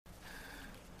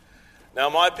Now,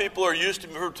 my people are used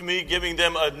to me giving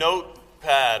them a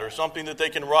notepad or something that they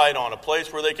can write on, a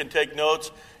place where they can take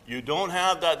notes. You don't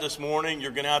have that this morning.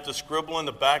 You're going to have to scribble in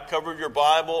the back cover of your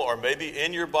Bible, or maybe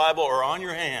in your Bible or on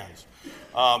your hands.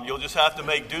 You'll just have to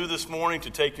make do this morning to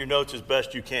take your notes as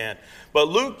best you can. But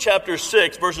Luke chapter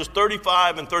 6, verses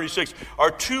 35 and 36 are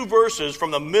two verses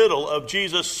from the middle of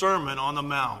Jesus' Sermon on the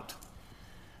Mount.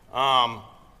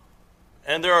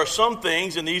 And there are some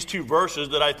things in these two verses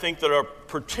that I think that are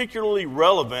particularly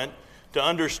relevant to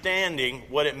understanding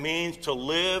what it means to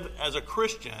live as a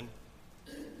Christian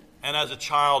and as a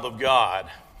child of God.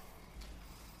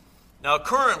 Now,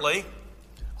 currently,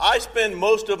 I spend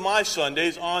most of my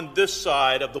Sundays on this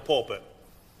side of the pulpit.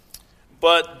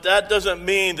 But that doesn't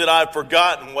mean that I've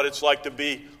forgotten what it's like to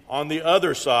be on the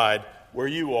other side where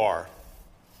you are.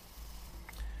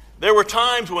 There were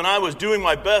times when I was doing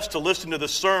my best to listen to the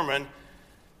sermon,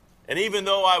 and even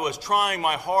though I was trying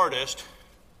my hardest,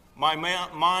 my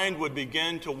mind would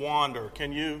begin to wander.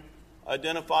 Can you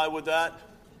identify with that?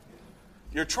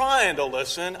 You're trying to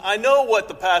listen. I know what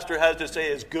the pastor has to say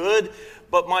is good,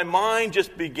 but my mind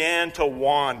just began to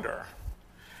wander.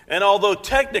 And although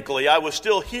technically I was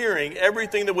still hearing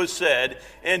everything that was said,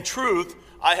 in truth,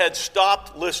 I had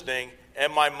stopped listening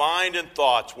and my mind and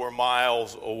thoughts were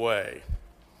miles away.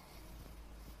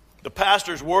 The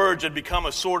pastor's words had become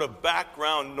a sort of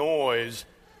background noise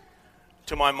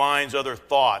to my mind's other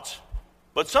thoughts.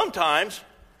 But sometimes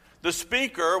the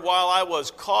speaker, while I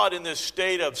was caught in this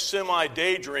state of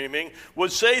semi-daydreaming,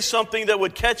 would say something that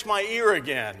would catch my ear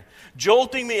again,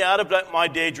 jolting me out of my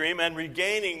daydream and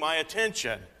regaining my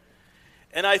attention.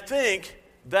 And I think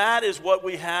that is what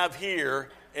we have here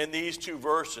in these two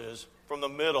verses from the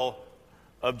middle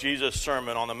of Jesus'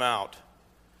 Sermon on the Mount.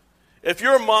 If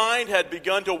your mind had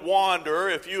begun to wander,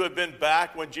 if you had been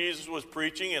back when Jesus was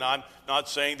preaching, and I'm not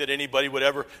saying that anybody would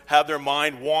ever have their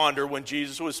mind wander when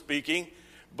Jesus was speaking,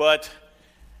 but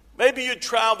maybe you'd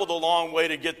traveled a long way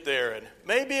to get there, and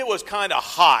maybe it was kind of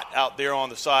hot out there on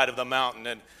the side of the mountain,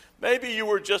 and maybe you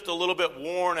were just a little bit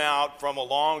worn out from a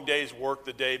long day's work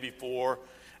the day before,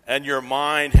 and your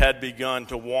mind had begun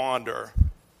to wander.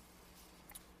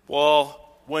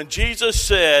 Well, when Jesus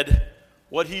said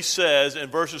what he says in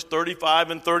verses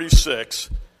 35 and 36,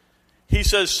 he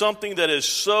says something that is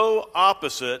so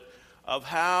opposite of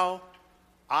how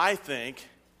I think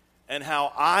and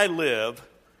how I live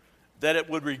that it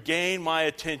would regain my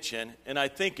attention, and I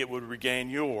think it would regain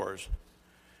yours.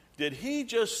 Did he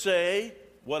just say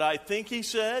what I think he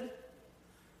said?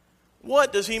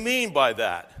 What does he mean by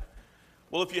that?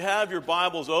 Well, if you have your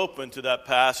Bibles open to that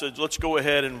passage, let's go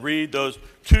ahead and read those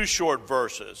two short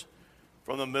verses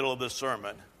from the middle of this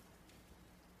sermon.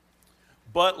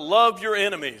 But love your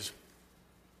enemies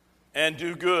and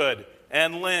do good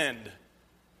and lend,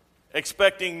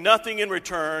 expecting nothing in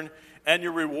return, and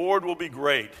your reward will be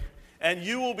great. And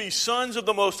you will be sons of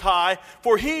the Most High,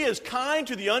 for he is kind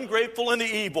to the ungrateful and the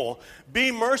evil.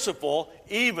 Be merciful,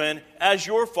 even as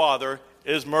your Father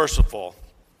is merciful.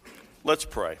 Let's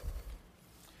pray.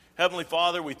 Heavenly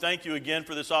Father, we thank you again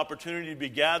for this opportunity to be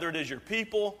gathered as your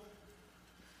people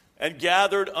and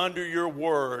gathered under your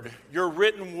word. Your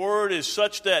written word is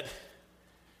such that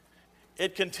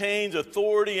it contains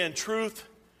authority and truth,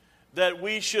 that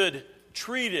we should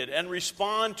treat it and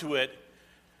respond to it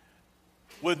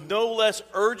with no less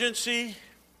urgency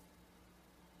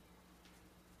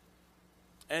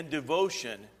and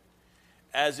devotion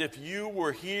as if you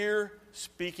were here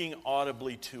speaking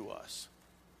audibly to us.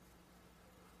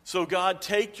 So God,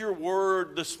 take your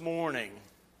word this morning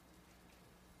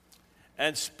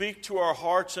and speak to our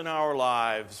hearts and our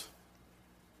lives.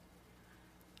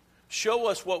 Show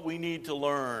us what we need to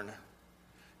learn.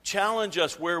 Challenge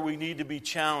us where we need to be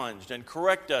challenged, and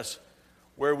correct us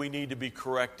where we need to be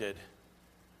corrected,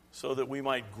 so that we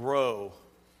might grow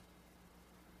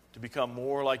to become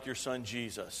more like your Son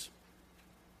Jesus.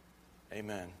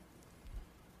 Amen.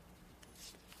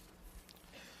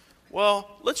 Well,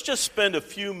 let's just spend a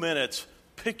few minutes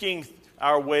picking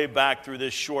our way back through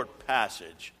this short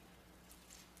passage.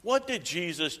 What did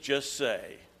Jesus just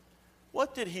say?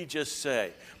 What did he just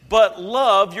say? But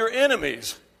love your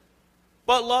enemies.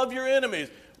 But love your enemies.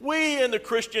 We in the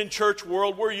Christian church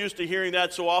world, we're used to hearing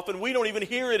that so often, we don't even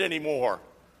hear it anymore.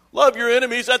 Love your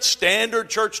enemies, that's standard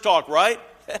church talk, right?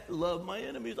 Love my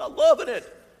enemies, I'm loving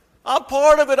it. I'm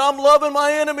part of it, I'm loving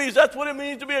my enemies. That's what it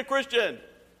means to be a Christian.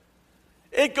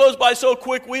 It goes by so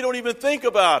quick we don't even think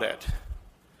about it.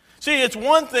 See, it's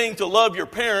one thing to love your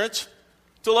parents,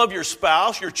 to love your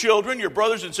spouse, your children, your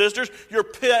brothers and sisters, your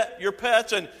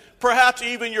pets, and perhaps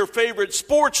even your favorite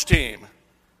sports team.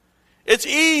 It's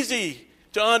easy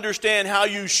to understand how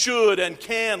you should and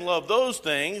can love those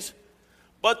things.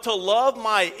 but to love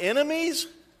my enemies?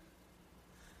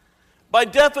 By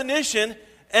definition,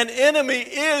 an enemy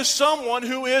is someone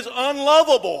who is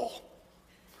unlovable.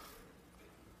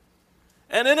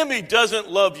 An enemy doesn't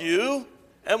love you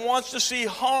and wants to see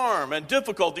harm and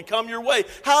difficulty come your way.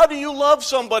 How do you love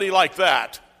somebody like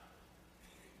that?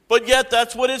 But yet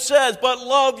that's what it says, but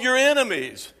love your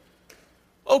enemies.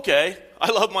 Okay,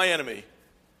 I love my enemy.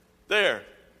 There,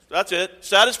 that's it.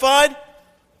 Satisfied?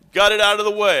 Got it out of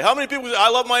the way. How many people say, I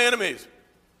love my enemies?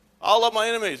 I love my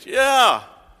enemies. Yeah.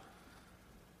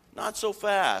 Not so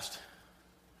fast.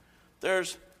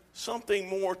 There's something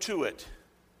more to it.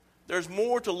 There's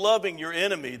more to loving your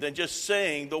enemy than just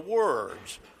saying the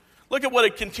words. Look at what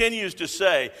it continues to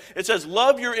say. It says,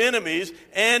 love your enemies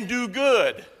and do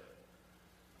good.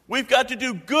 We've got to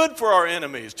do good for our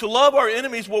enemies. To love our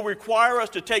enemies will require us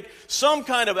to take some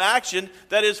kind of action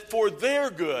that is for their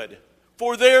good,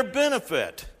 for their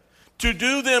benefit. To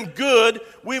do them good,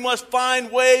 we must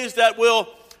find ways that will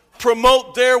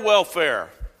promote their welfare,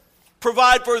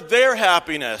 provide for their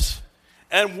happiness,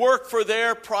 and work for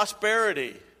their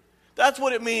prosperity. That's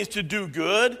what it means to do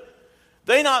good.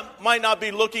 They might not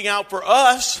be looking out for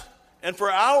us and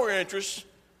for our interests,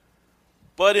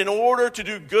 but in order to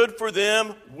do good for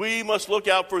them, we must look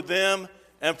out for them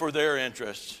and for their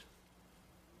interests.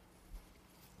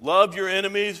 Love your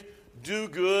enemies, do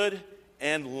good,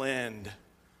 and lend.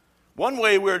 One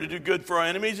way we're to do good for our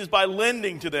enemies is by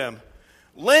lending to them.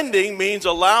 Lending means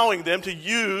allowing them to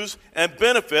use and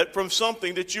benefit from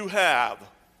something that you have.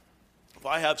 If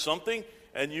I have something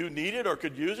and you need it or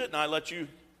could use it and I let you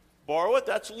borrow it,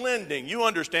 that's lending. You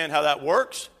understand how that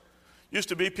works. Used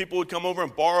to be people would come over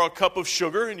and borrow a cup of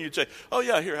sugar and you'd say, oh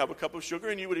yeah, here, have a cup of sugar,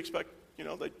 and you would expect,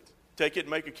 they'd take it and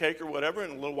make a cake or whatever,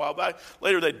 and a little while back,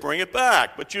 later they'd bring it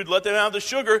back. But you'd let them have the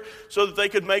sugar so that they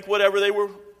could make whatever they were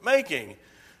making.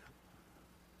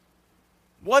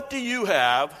 What do you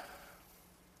have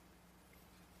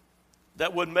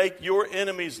that would make your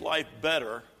enemy's life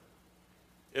better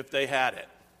if they had it?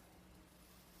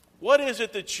 What is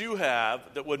it that you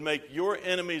have that would make your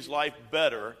enemy's life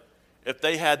better if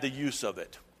they had the use of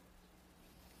it?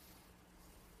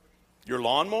 Your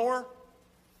lawnmower?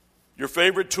 Your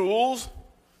favorite tools?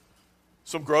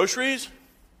 Some groceries?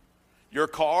 Your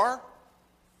car?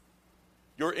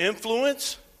 Your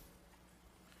influence?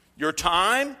 Your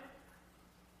time?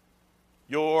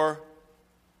 Your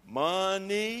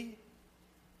money?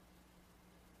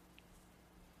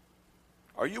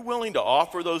 Are you willing to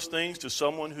offer those things to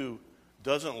someone who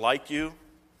doesn't like you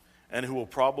and who will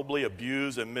probably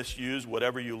abuse and misuse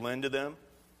whatever you lend to them?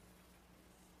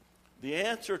 The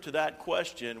answer to that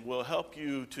question will help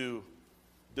you to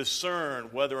discern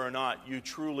whether or not you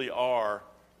truly are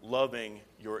loving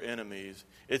your enemies.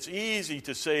 It's easy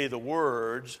to say the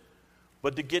words,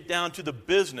 but to get down to the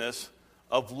business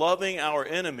of loving our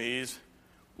enemies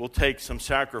will take some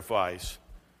sacrifice.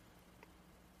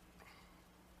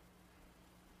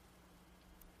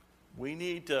 We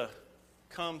need to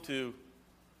come to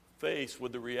face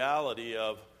with the reality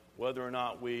of whether or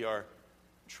not we are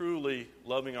truly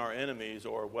loving our enemies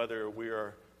or whether we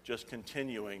are just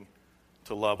continuing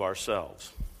to love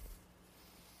ourselves.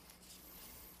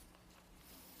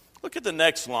 Look at the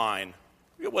next line.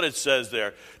 Look at what it says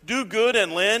there. Do good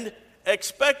and lend,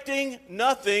 expecting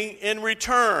nothing in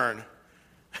return.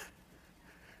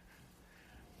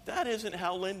 That isn't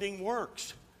how lending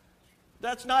works.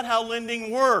 That's not how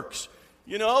lending works.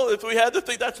 If we had to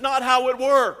think, that's not how it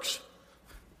works.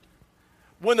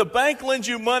 When the bank lends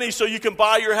you money so you can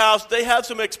buy your house, they have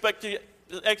some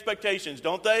expectations,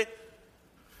 don't they?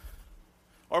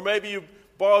 Or maybe you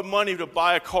borrowed money to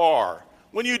buy a car.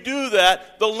 When you do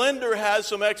that, the lender has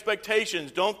some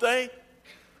expectations, don't they?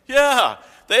 Yeah.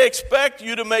 They expect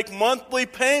you to make monthly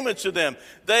payments to them.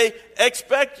 They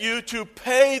expect you to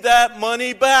pay that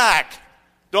money back,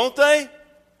 don't they?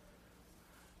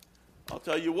 I'll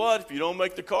tell you what, if you don't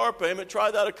make the car payment, try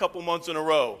that a couple months in a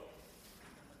row.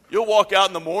 You'll walk out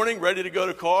in the morning ready to go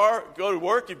to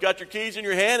work, you've got your keys in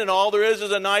your hand, and all there is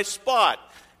a nice spot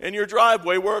in your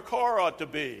driveway where a car ought to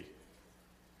be.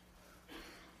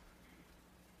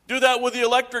 Do that with the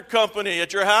electric company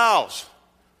at your house.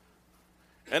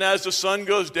 And as the sun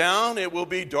goes down, it will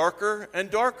be darker and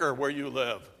darker where you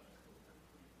live.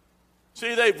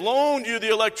 See, they've loaned you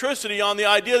the electricity on the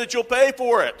idea that you'll pay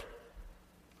for it.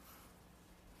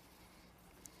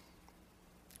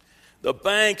 The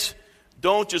banks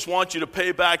don't just want you to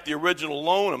pay back the original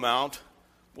loan amount.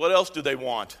 What else do they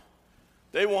want?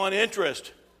 They want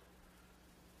interest.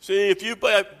 See, if you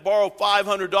borrow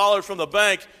 $500 from the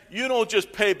bank, you don't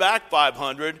just pay back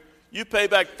 $500. You pay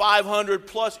back $500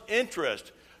 plus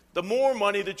interest. the more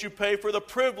money that you pay for the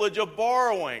privilege of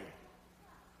borrowing.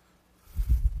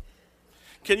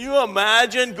 Can you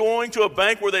imagine going to a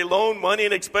bank where they loan money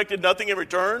and expected nothing in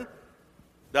return?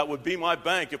 That would be my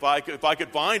bank if I could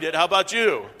find it. How about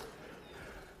you?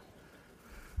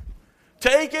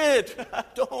 Take it.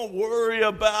 Don't worry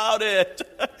about it.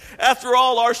 After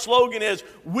all, our slogan is,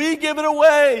 we give it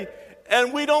away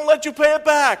and we don't let you pay it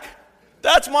back.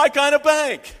 That's my kind of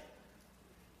bank.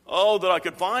 Oh, that I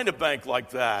could find a bank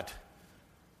like that.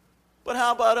 But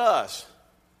how about us?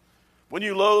 When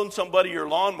you loan somebody your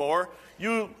lawnmower,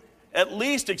 you at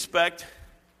least expect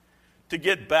to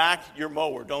get back your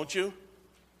mower, don't you?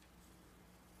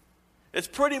 It's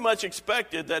pretty much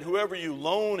expected that whoever you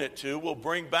loan it to will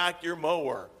bring back your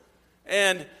mower.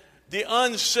 And the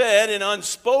unsaid and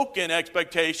unspoken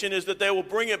expectation is that they will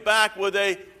bring it back with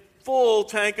a full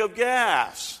tank of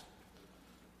gas.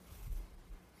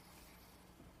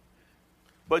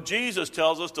 But Jesus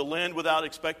tells us to lend without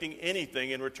expecting anything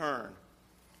in return.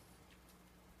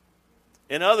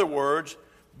 In other words,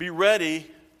 be ready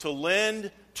to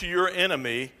lend to your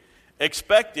enemy,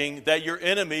 expecting that your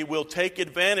enemy will take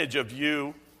advantage of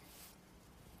you,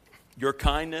 your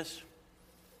kindness,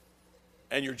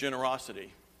 and your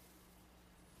generosity.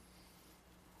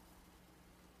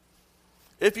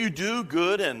 If you do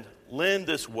good and lend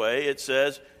this way, it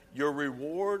says, your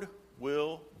reward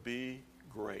will be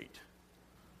great.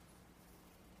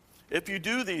 If you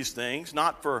do these things,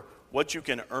 not for what you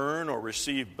can earn or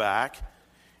receive back,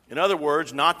 in other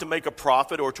words, not to make a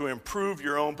profit or to improve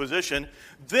your own position,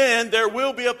 then there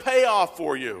will be a payoff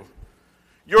for you.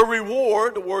 Your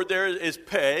reward, the word there is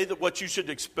pay, what you should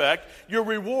expect. Your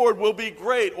reward will be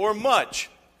great or much.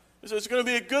 It's going to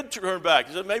be a good turn back.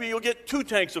 Maybe you'll get 2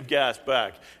 tanks of gas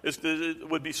back. It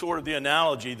would be sort of the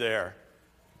analogy there.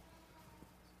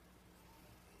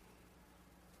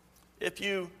 If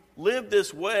you live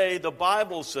this way, the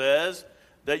Bible says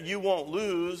that you won't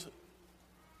lose,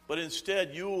 but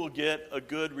instead you will get a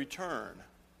good return.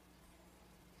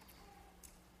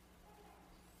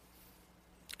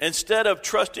 Instead of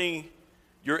trusting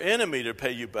your enemy to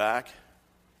pay you back,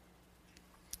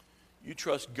 you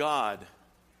trust God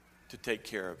to take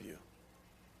care of you.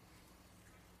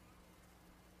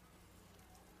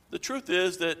 The truth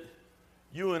is that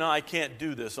you and I can't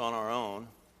do this on our own.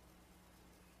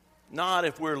 Not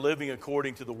if we're living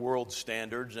according to the world's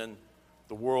standards and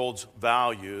the world's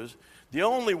values. The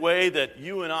only way that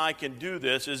you and I can do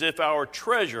this is if our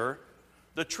treasure,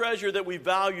 the treasure that we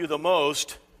value the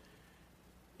most,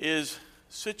 is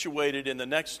situated in the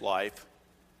next life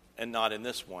and not in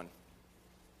this one.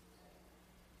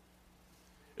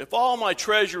 If all my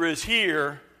treasure is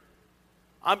here,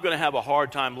 I'm going to have a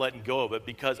hard time letting go of it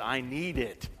because I need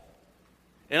it.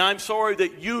 And I'm sorry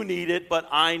that you need it, but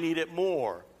I need it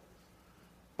more.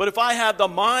 But if I have the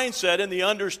mindset and the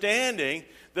understanding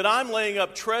that I'm laying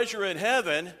up treasure in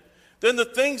heaven, then the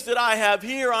things that I have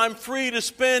here I'm free to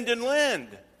spend and lend.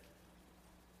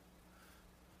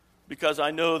 Because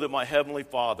I know that my Heavenly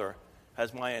Father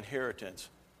has my inheritance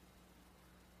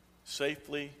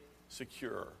safely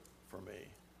secure for me.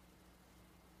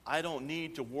 I don't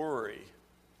need to worry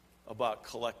about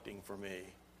collecting for me.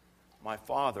 My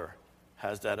Father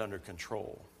has that under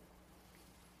control.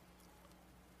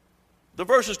 The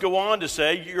verses go on to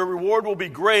say, your reward will be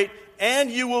great,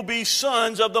 and you will be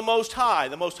sons of the Most High.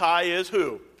 The Most High is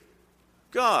who?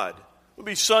 God. You'll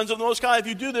be sons of the Most High. If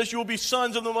you do this, you will be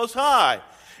sons of the Most High.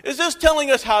 Is this telling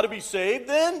us how to be saved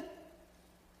then?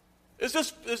 Is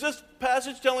this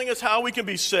passage telling us how we can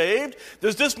be saved?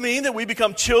 Does this mean that we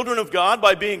become children of God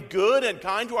by being good and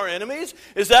kind to our enemies?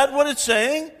 Is that what it's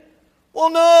saying? Well,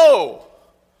 no.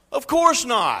 Of course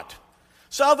not.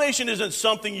 Salvation isn't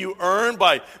something you earn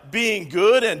by being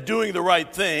good and doing the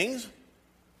right things.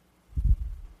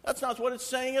 That's not what it's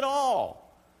saying at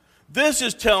all. This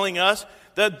is telling us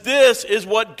that this is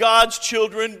what God's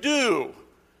children do.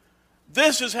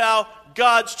 This is how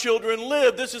God's children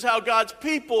live. This is how God's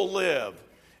people live.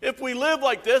 If we live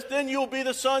like this, then you'll be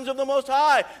the sons of the Most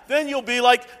High. Then you'll be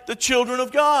like the children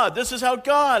of God. This is how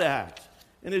God acts.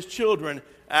 And His children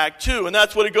act too. And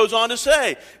that's what it goes on to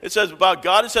say. It says about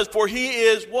God, it says, for He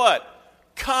is what?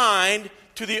 Kind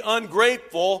to the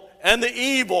ungrateful and the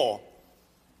evil.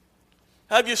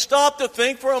 Have you stopped to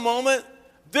think for a moment?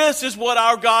 This is what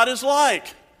our God is like.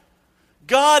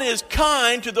 God is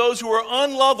kind to those who are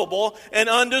unlovable and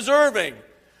undeserving.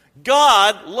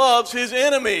 God loves His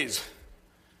enemies.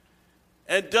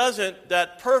 And doesn't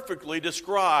that perfectly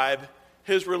describe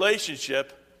His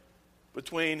relationship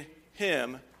between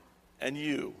Him and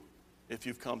you, if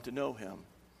you've come to know Him?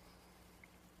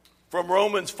 From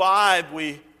Romans 5,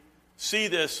 we see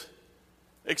this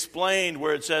explained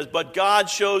where it says, "But God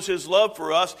shows his love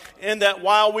for us in that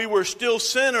while we were still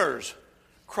sinners,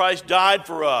 Christ died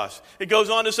for us." It goes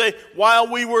on to say, while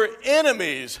we were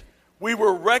enemies, we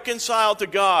were reconciled to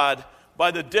God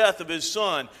by the death of his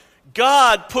Son.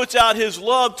 God puts out his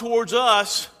love towards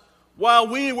us while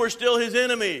we were still his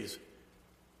enemies.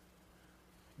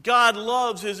 God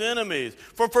loves his enemies.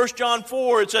 From 1 John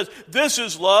 4, it says, "This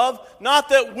is love, not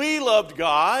that we loved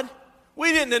God."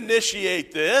 We didn't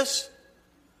initiate this.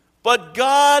 But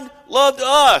God loved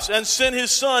us and sent his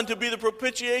Son to be the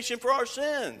propitiation for our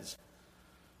sins.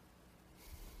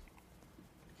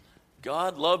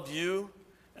 God loved you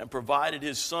and provided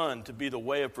his Son to be the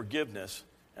way of forgiveness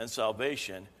and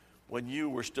salvation when you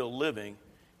were still living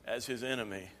as his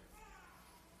enemy.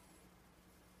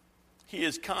 He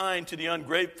is kind to the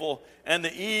ungrateful and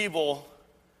the evil.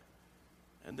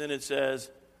 And then it says,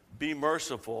 "Be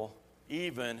merciful,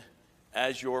 even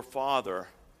as your Father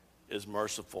is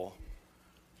merciful."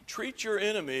 Treat your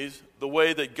enemies the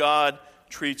way that God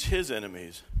treats his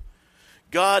enemies.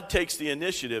 God takes the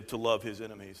initiative to love his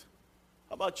enemies.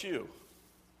 How about you?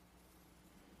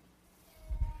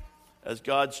 As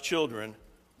God's children,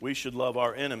 we should love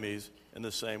our enemies in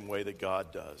the same way that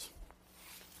God does.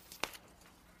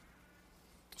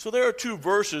 So there are two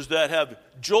verses that have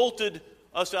jolted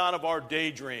us out of our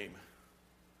daydream.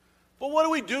 But what do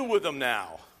we do with them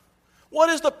now? What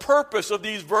is the purpose of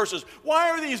these verses? Why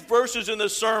are these verses in the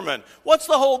sermon? What's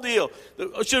the whole deal?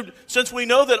 Since we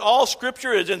know that all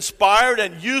Scripture is inspired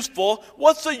and useful,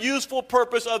 what's the useful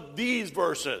purpose of these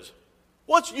verses?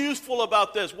 What's useful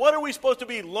about this? What are we supposed to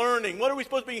be learning? What are we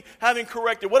supposed to be having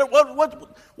corrected? What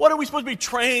are we supposed to be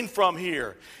trained from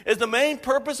here? Is the main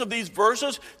purpose of these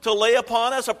verses to lay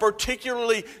upon us a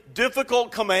particularly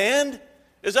difficult command?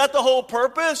 Is that the whole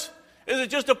purpose? Is it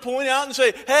just to point out and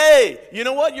say, hey, you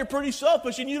know what? You're pretty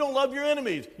selfish and you don't love your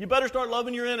enemies. You better start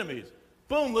loving your enemies.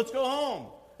 Boom, let's go home.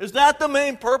 Is that the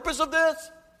main purpose of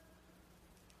this?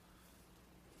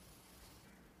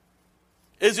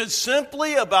 Is it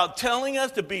simply about telling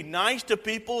us to be nice to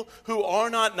people who are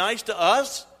not nice to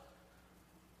us?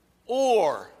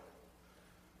 Or,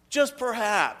 just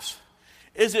perhaps,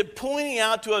 is it pointing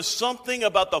out to us something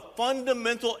about the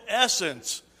fundamental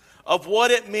essence of what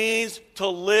it means to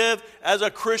live as a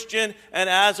Christian and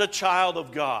as a child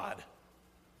of God?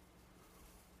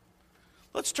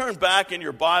 Let's turn back in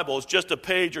your Bibles just a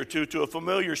page or two to a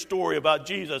familiar story about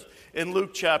Jesus in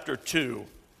Luke chapter 2.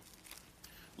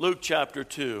 Luke chapter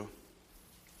 2.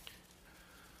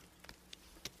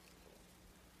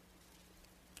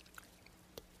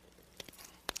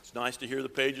 It's nice to hear the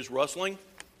pages rustling.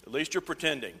 At least you're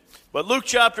pretending. But Luke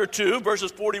chapter 2,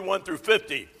 verses 41 through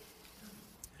 50.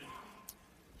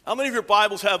 How many of your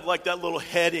Bibles have like that little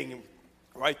heading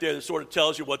right there that sort of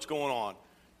tells you what's going on?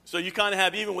 So you kind of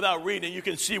have, even without reading it, you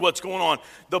can see what's going on.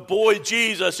 The boy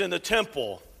Jesus in the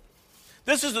temple.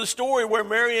 This is the story where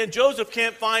Mary and Joseph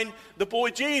can't find the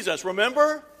boy Jesus,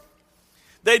 remember?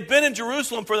 They'd been in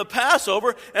Jerusalem for the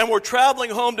Passover and were traveling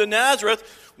home to Nazareth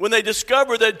when they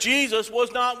discovered that Jesus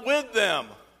was not with them.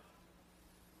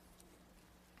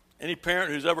 Any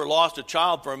parent who's ever lost a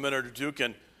child for a minute or two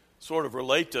can sort of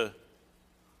relate to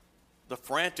the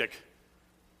frantic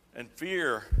and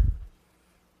fear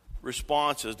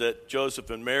responses that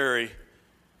Joseph and Mary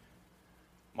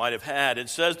might have had. It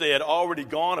says they had already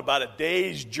gone about a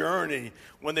day's journey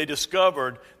when they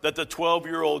discovered that the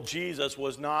 12-year-old Jesus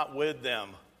was not with them.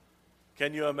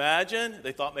 Can you imagine?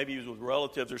 They thought maybe he was with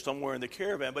relatives or somewhere in the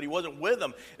caravan, but he wasn't with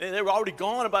them. And they were already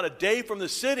gone about a day from the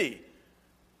city.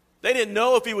 They didn't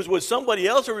know if he was with somebody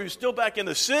else or if he was still back in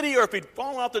the city or if he'd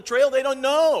fallen off the trail. They don't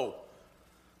know.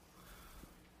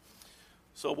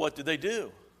 So what did they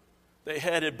do? They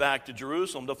headed back to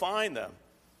Jerusalem to find them.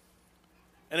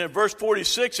 And in verse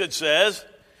 46 it says,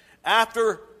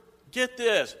 after, get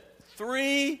this,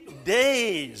 3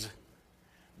 days,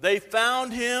 they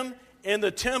found him in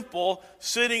the temple,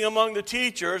 sitting among the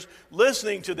teachers,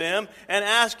 listening to them and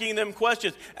asking them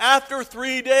questions. After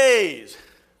 3 days.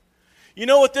 You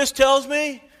know what this tells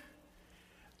me?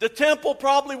 The temple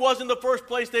probably wasn't the first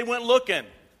place they went looking.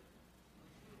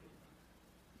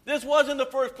 This wasn't the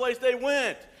first place they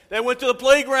went. They went to the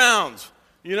playgrounds,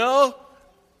 you know.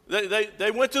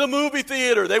 They went to the movie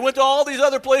theater. They went to all these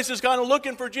other places kind of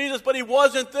looking for Jesus, but he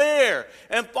wasn't there.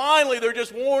 And finally, they're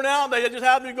just worn out. They just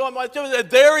happened to go on by the temple. And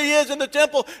there he is in the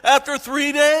temple after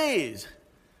 3 days.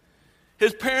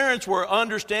 His parents were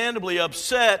understandably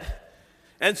upset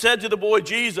and said to the boy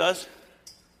Jesus,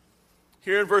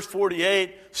 here in verse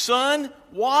 48, "Son,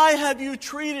 why have you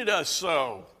treated us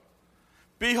so?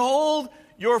 Behold,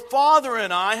 your father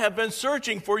and I have been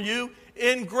searching for you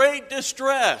in great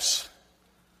distress."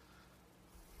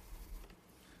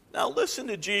 Now listen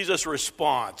to Jesus'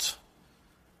 response.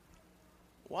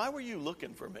 Why were you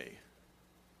looking for me?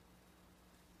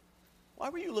 Why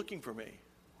were you looking for me?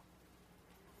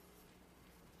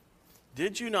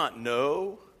 Did you not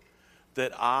know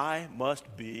that I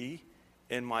must be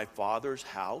in my Father's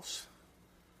house?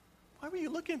 Why were you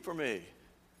looking for me?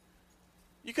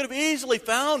 You could have easily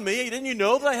found me. Didn't you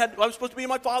know that I was supposed to be in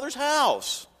my Father's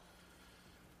house?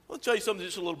 I'll tell you something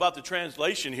just a little about the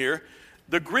translation here.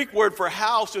 The Greek word for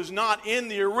house is not in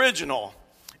the original.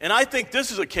 And I think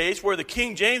this is a case where the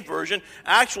King James Version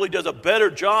actually does a better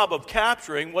job of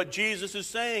capturing what Jesus is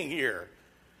saying here.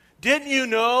 Didn't you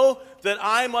know that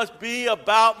I must be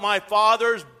about my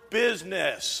Father's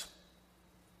business?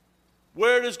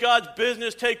 Where does God's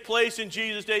business take place in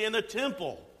Jesus' day? In the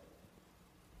temple.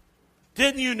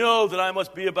 Didn't you know that I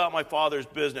must be about my Father's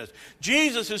business?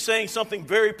 Jesus is saying something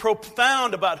very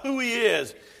profound about who he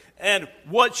is and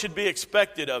what should be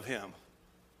expected of him.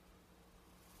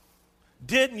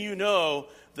 Didn't you know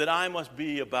that I must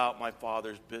be about my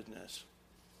Father's business?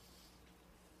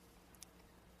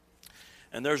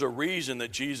 And there's a reason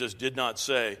that Jesus did not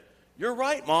say, "You're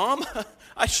right, Mom.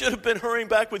 I should have been hurrying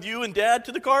back with you and Dad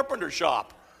to the carpenter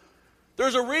shop."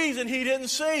 There's a reason he didn't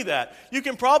say that. You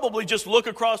can probably just look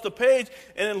across the page,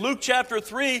 and in Luke chapter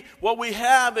 3, what we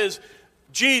have is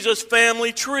Jesus'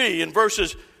 family tree in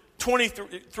verses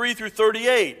 23 through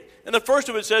 38. And the first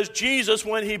of it says, Jesus,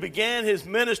 when he began his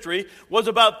ministry, was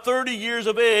about 30 years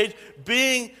of age,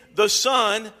 being the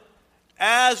son,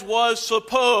 as was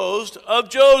supposed, of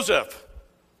Joseph.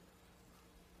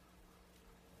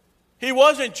 He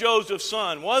wasn't Joseph's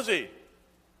son, was he?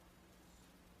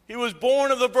 He was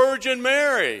born of the Virgin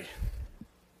Mary.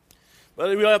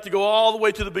 But we have to go all the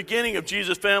way to the beginning of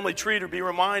Jesus' family tree to be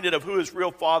reminded of who his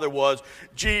real father was.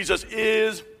 Jesus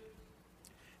is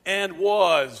and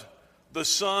was the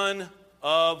Son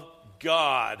of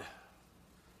God.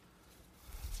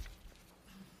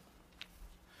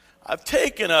 I've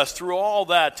taken us through all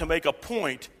that to make a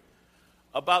point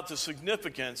about the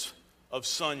significance of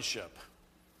sonship.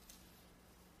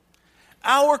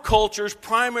 Our culture's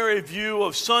primary view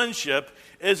of sonship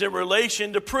is in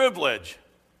relation to privilege.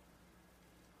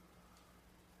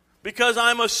 Because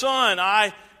I'm a son,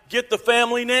 I get the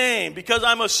family name. Because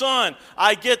I'm a son,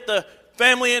 I get the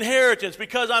family inheritance.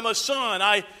 Because I'm a son,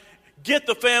 I get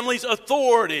the family's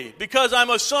authority. Because I'm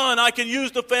a son, I can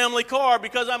use the family car.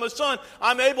 Because I'm a son,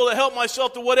 I'm able to help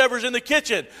myself to whatever's in the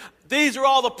kitchen. These are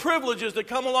all the privileges that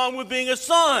come along with being a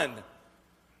son.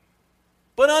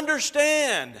 But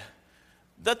understand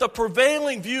that the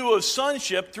prevailing view of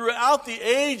sonship throughout the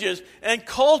ages and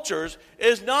cultures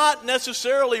is not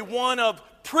necessarily one of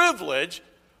privilege,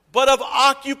 but of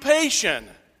occupation.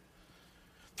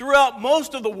 Throughout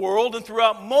most of the world and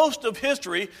throughout most of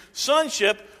history,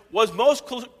 sonship was most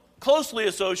closely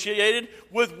associated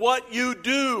with what you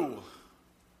do.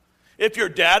 If your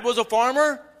dad was a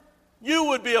farmer, you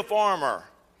would be a farmer.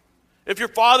 If your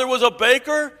father was a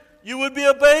baker, you would be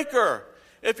a baker.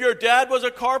 If your dad was a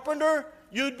carpenter,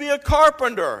 you'd be a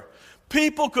carpenter.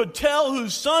 People could tell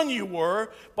whose son you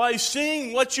were by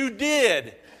seeing what you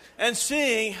did and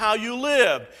seeing how you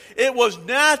lived. It was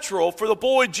natural for the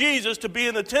boy Jesus to be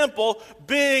in the temple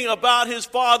being about his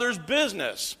Father's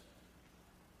business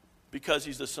because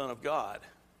he's the Son of God.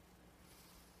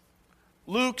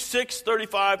 Luke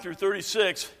 6:35 through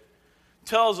 36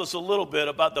 tells us a little bit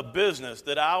about the business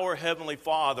that our Heavenly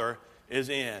Father is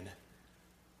in.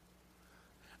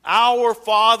 Our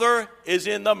Father is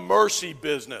in the mercy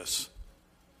business.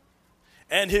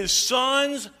 And his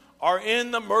sons are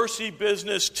in the mercy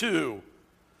business too.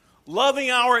 Loving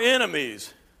our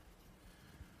enemies.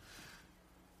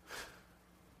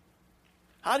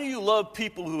 How do you love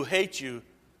people who hate you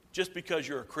just because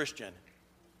you're a Christian?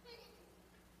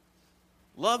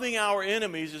 Loving our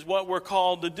enemies is what we're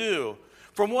called to do.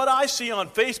 From what I see on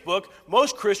Facebook,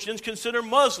 most Christians consider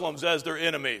Muslims as their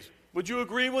enemies. Would you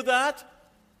agree with that?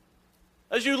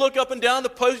 As you look up and down the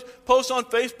posts on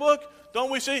Facebook, don't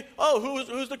we see,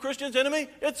 who's the Christian's enemy?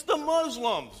 It's the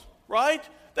Muslims, right?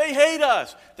 They hate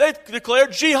us. They've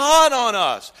declared jihad on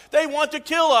us. They want to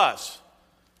kill us.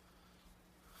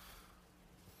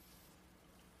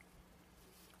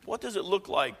 What does it look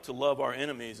like to love our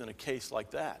enemies in a case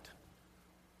like that?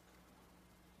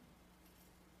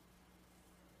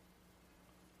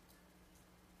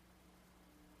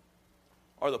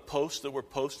 Are the posts that we're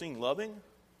posting loving?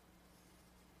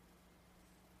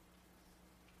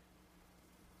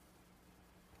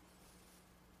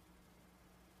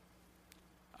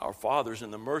 Our Father's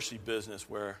in the mercy business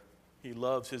where he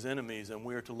loves his enemies and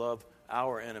we're to love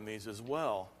our enemies as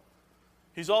well.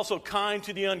 He's also kind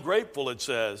to the ungrateful, it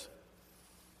says.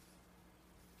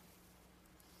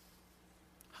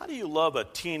 How do you love a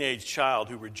teenage child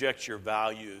who rejects your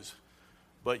values,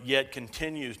 but yet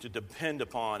continues to depend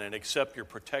upon and accept your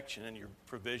protection and your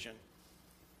provision?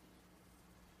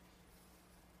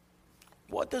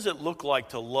 What does it look like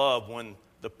to love when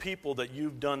the people that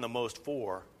you've done the most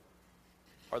for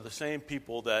are the same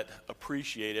people that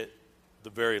appreciate it the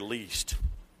very least?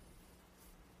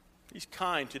 He's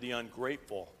kind to the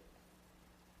ungrateful.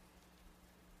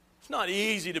 It's not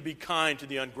easy to be kind to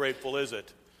the ungrateful, is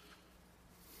it?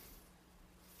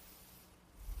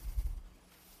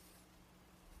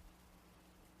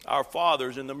 Our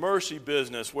Father's in the mercy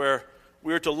business, where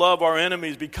we are to love our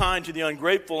enemies, be kind to the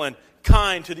ungrateful, and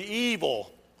kind to the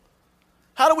evil.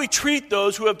 How do we treat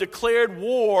those who have declared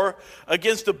war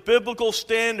against the biblical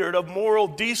standard of moral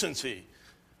decency?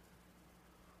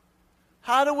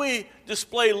 How do we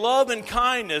display love and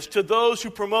kindness to those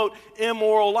who promote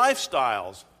immoral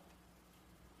lifestyles?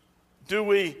 Do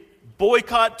we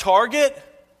boycott Target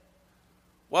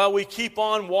while we keep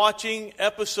on watching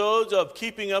episodes of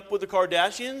Keeping Up with the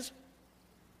Kardashians?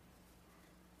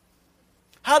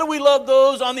 How do we love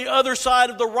those on the other side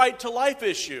of the right to life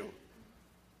issue?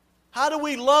 How do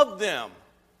we love them?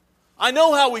 I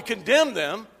know how we condemn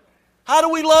them. How do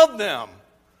we love them?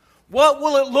 What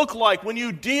will it look like when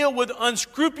you deal with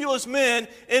unscrupulous men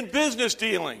in business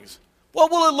dealings?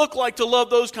 What will it look like to love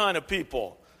those kind of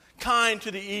people? Kind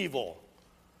to the evil.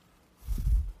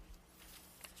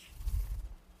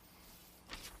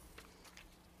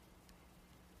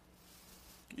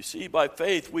 You see, by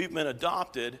faith, we've been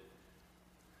adopted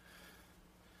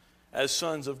as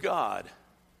sons of God.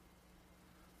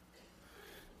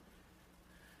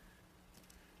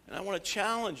 And I want to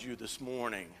challenge you this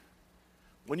morning,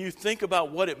 when you think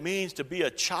about what it means to be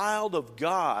a child of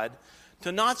God,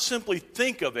 to not simply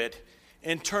think of it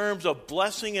in terms of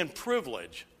blessing and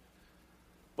privilege,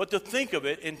 but to think of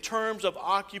it in terms of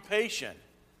occupation.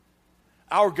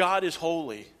 Our God is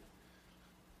holy.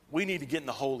 We need to get in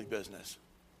the holy business.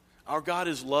 Our God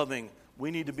is loving.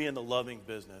 We need to be in the loving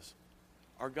business.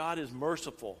 Our God is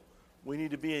merciful. We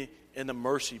need to be in the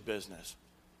mercy business.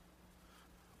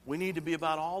 We need to be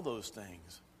about all those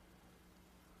things.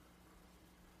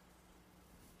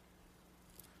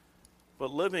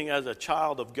 But living as a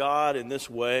child of God in this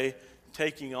way,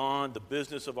 taking on the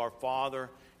business of our Father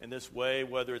in this way,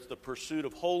 whether it's the pursuit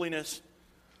of holiness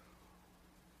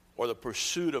or the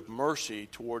pursuit of mercy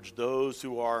towards those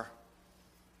who are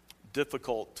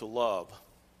difficult to love.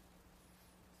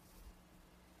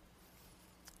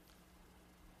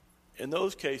 In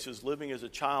those cases, living as a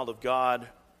child of God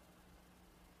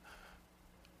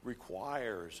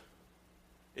requires,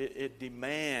 it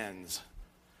demands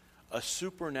a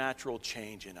supernatural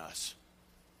change in us.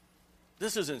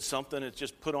 This isn't something that's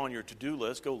just put on your to-do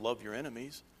list, go love your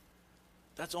enemies.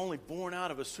 That's only born out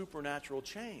of a supernatural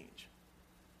change.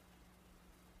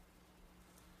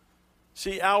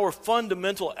 See, our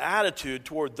fundamental attitude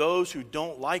toward those who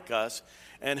don't like us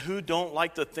and who don't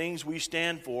like the things we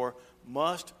stand for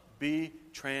must be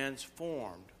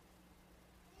transformed.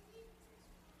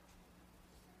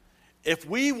 If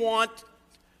we want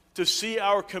to see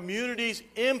our communities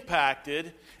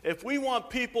impacted, if we want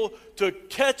people to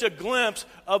catch a glimpse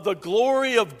of the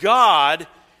glory of God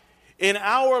in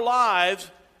our lives,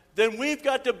 then we've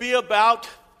got to be about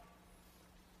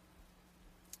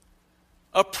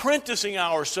apprenticing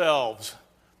ourselves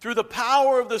through the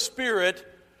power of the Spirit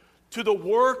to the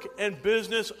work and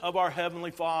business of our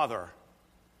Heavenly Father.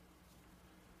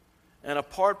 And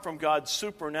apart from God's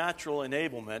supernatural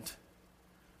enablement,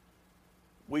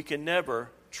 we can never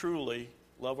truly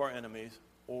love our enemies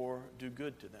or do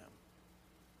good to them.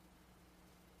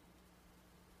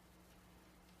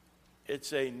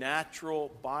 It's a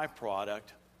natural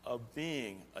byproduct of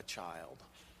being a child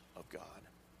of God.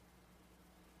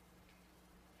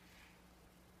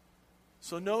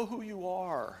 So know who you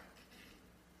are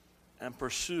and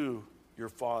pursue your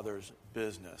Father's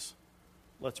business.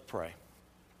 Let's pray.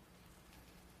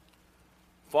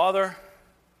 Father,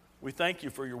 we thank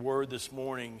you for your word this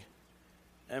morning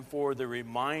and for the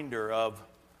reminder of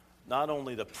not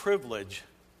only the privilege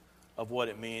of what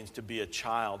it means to be a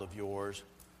child of yours,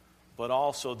 but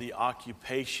also the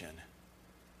occupation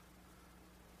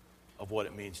of what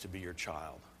it means to be your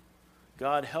child.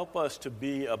 God, help us to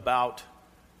be about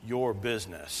your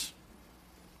business.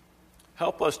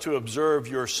 Help us to observe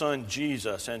your Son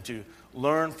Jesus and to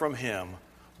learn from him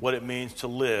what it means to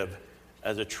live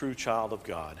as a true child of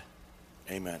God.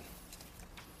 Amen.